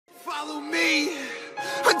Follow me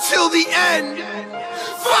until the end.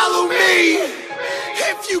 Follow me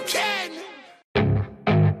if you can.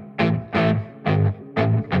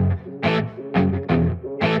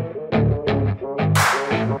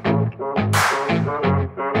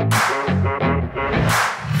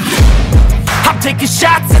 I'm taking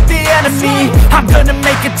shots at the enemy. I'm gonna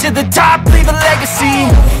make it to the top, leave a legacy.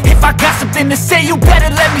 If I got something to say, you better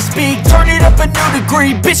let me speak. Turn it up a new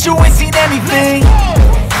degree, bitch, you ain't seen anything.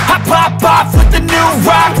 I pop off with the new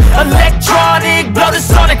rock, electronic, blow the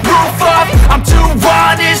sonic roof up. I'm too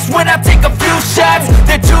honest when I take a few shots.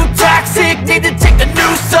 They're too toxic, need to take a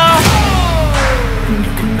new song. And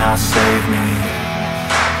you cannot save me,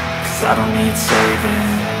 cause I don't need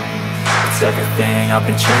saving. It's everything I've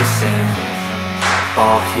been chasing,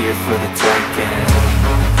 all here for the taking.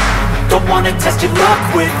 Don't wanna test your luck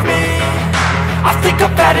with me, I think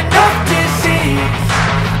I've had enough disease.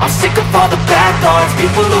 I'm sick of all the bad thoughts,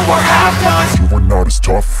 people who are half-nots. You are not as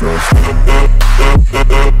tough as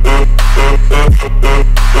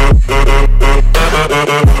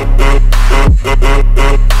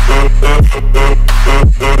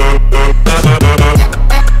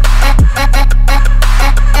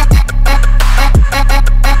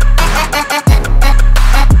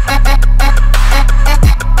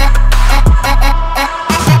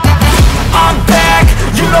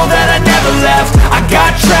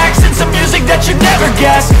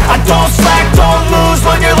I don't slack, don't lose,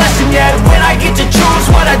 learn your lesson yet. When I get to choose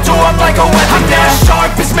what I do, I'm like a weapon. I'm not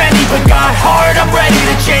sharp as many, but got hard, I'm ready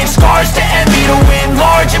to change. Scars to envy, to win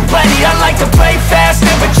large and plenty. I like to play fast,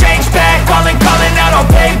 never change back. Calling out, I'll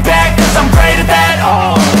pay back, cause I'm great at that.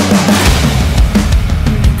 Oh,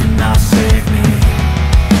 you cannot save me,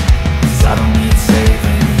 cause I don't need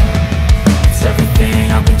saving. It's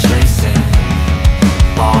everything I've been chasing,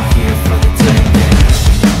 all here for the taking.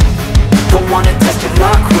 Don't wanna test your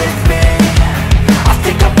luck with me, I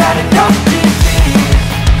think I've had enough disease.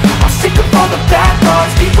 I'm sick of all the bad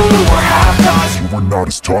thoughts, people who are half-nots. you are not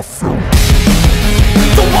as tough as.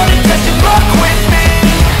 Don't wanna test your luck with me,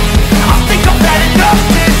 I think I've had enough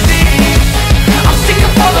disease. I'm sick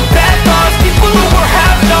of all the bad thoughts, people who are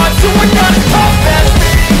half-nots, who are not as tough as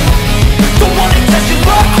me. Don't wanna test your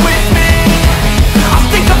luck with me, I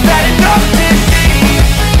think I've had enough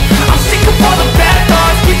disease. I'm sick of all the bad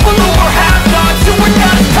thoughts, people who are half-nots, who are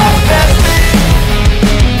not as tough as me.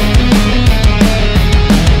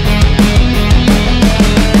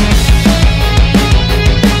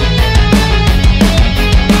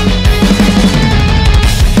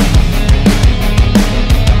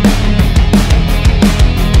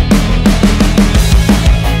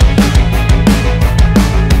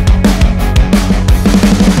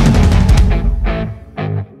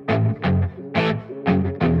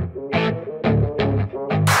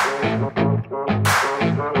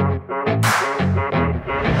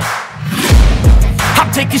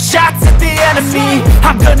 Taking shots at the enemy.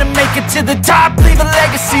 I'm gonna make it to the top, leave a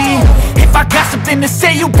legacy. If I got something to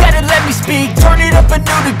say, you better let me speak. Turn it up a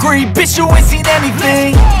new degree, bitch, you ain't seen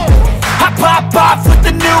anything. I pop off with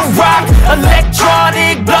the new rock,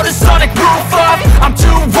 electronic, blow the sonic roof up. I'm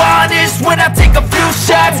too honest when I take a few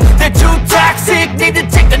shots. They're too toxic, need to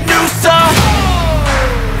take a new song.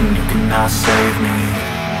 And you cannot save me,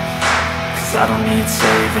 cause I don't need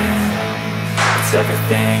saving. It's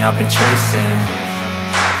everything I've been chasing,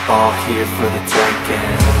 all here for the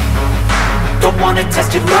taking. Don't wanna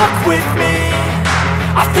test your luck with me,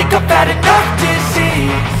 I think I've had enough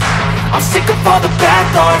disease. I'm sick of all the bad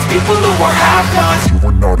thoughts, people who are half-nots. You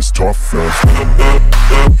are not as tough as.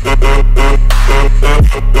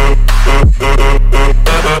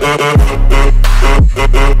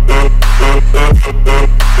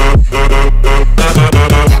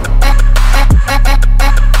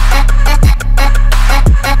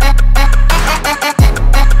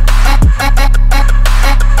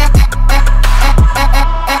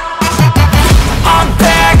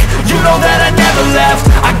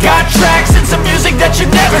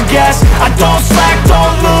 I don't slack,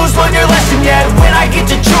 don't lose, learn your lesson yet. When I get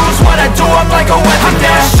to choose what I do, I'm like a weapon. I'm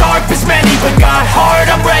not sharp as many, but got hard,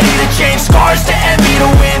 I'm ready to change. Scars to envy, to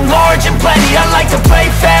win large and plenty. I like to play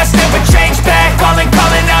fast,